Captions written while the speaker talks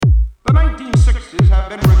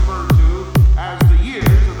been referred to as the years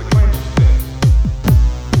of the clenched fist.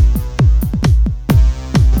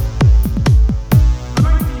 The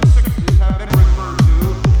 1960s have been referred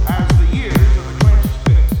to as the years of the clenched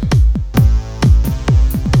fist.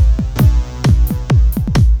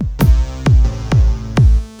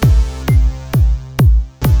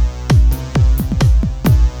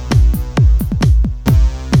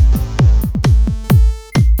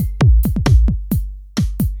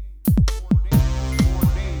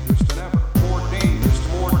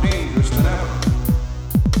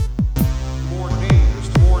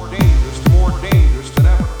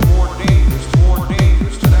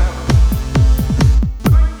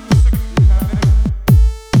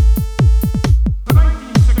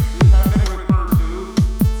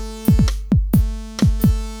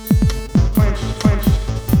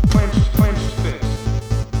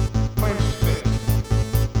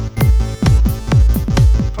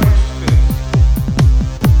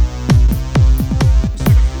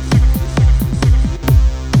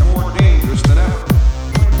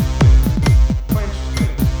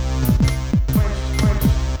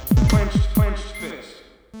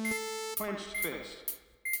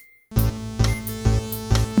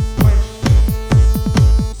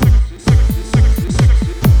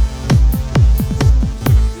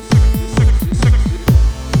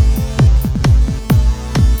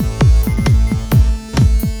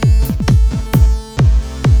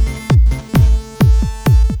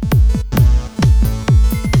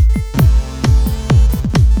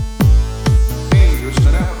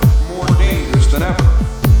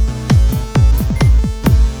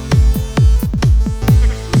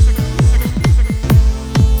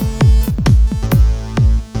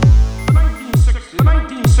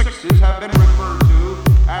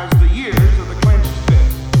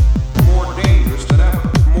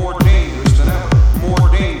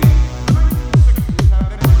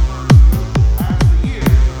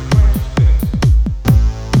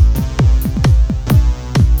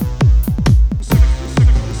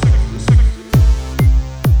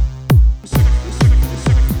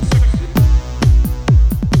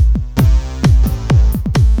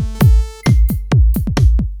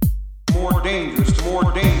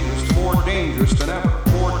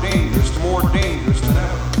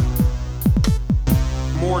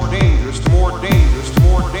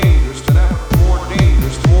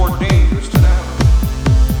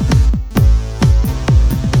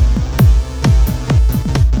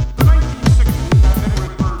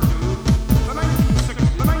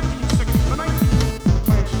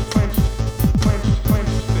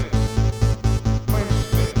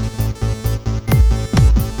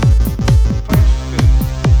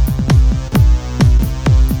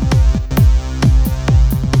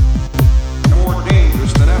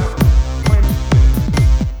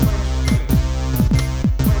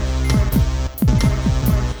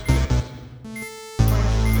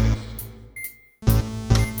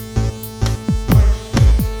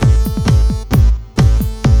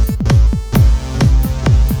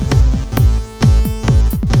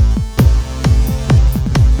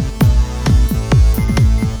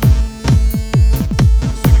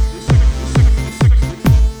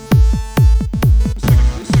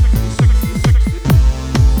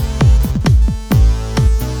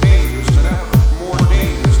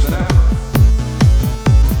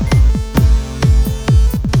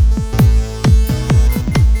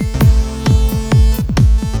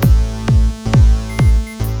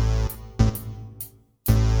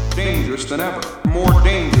 Than ever, more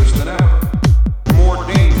dangerous than ever, more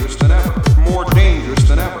dangerous than ever, more dangerous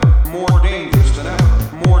than ever, more dangerous than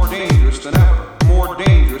ever, more dangerous than ever, more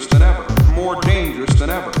dangerous than ever, more dangerous than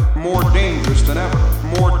ever, more dangerous than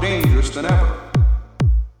ever, more dangerous than ever.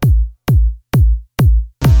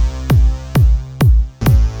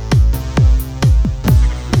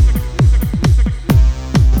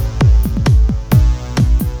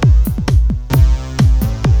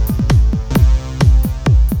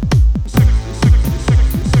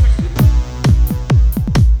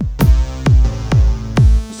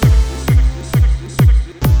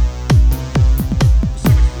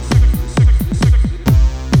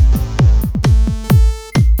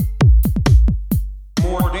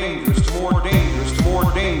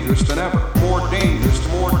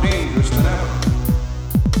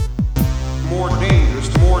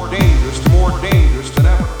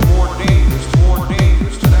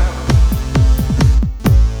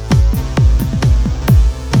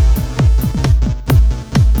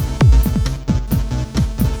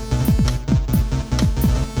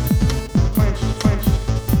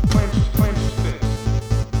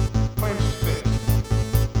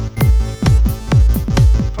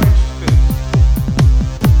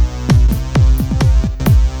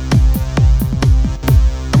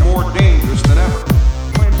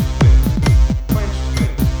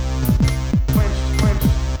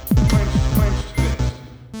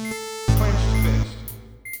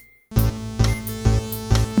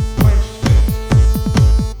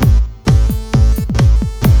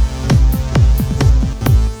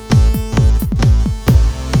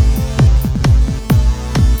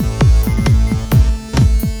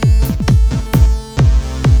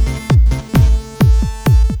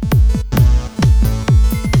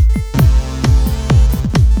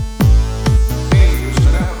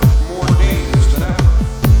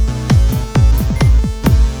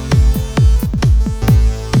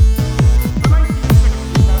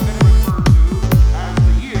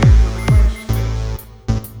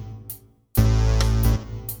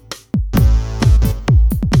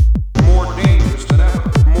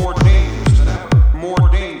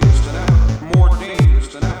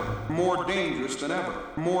 more dangerous than ever,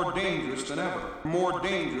 more dangerous than ever, more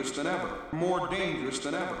dangerous than ever, more dangerous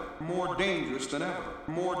than ever, more dangerous than ever,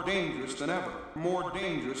 more dangerous than ever, more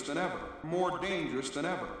dangerous than ever, more dangerous than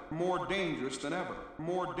ever, more dangerous than ever,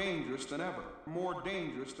 more dangerous than ever, more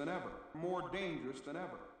dangerous than ever, more dangerous than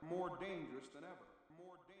ever, more dangerous than ever.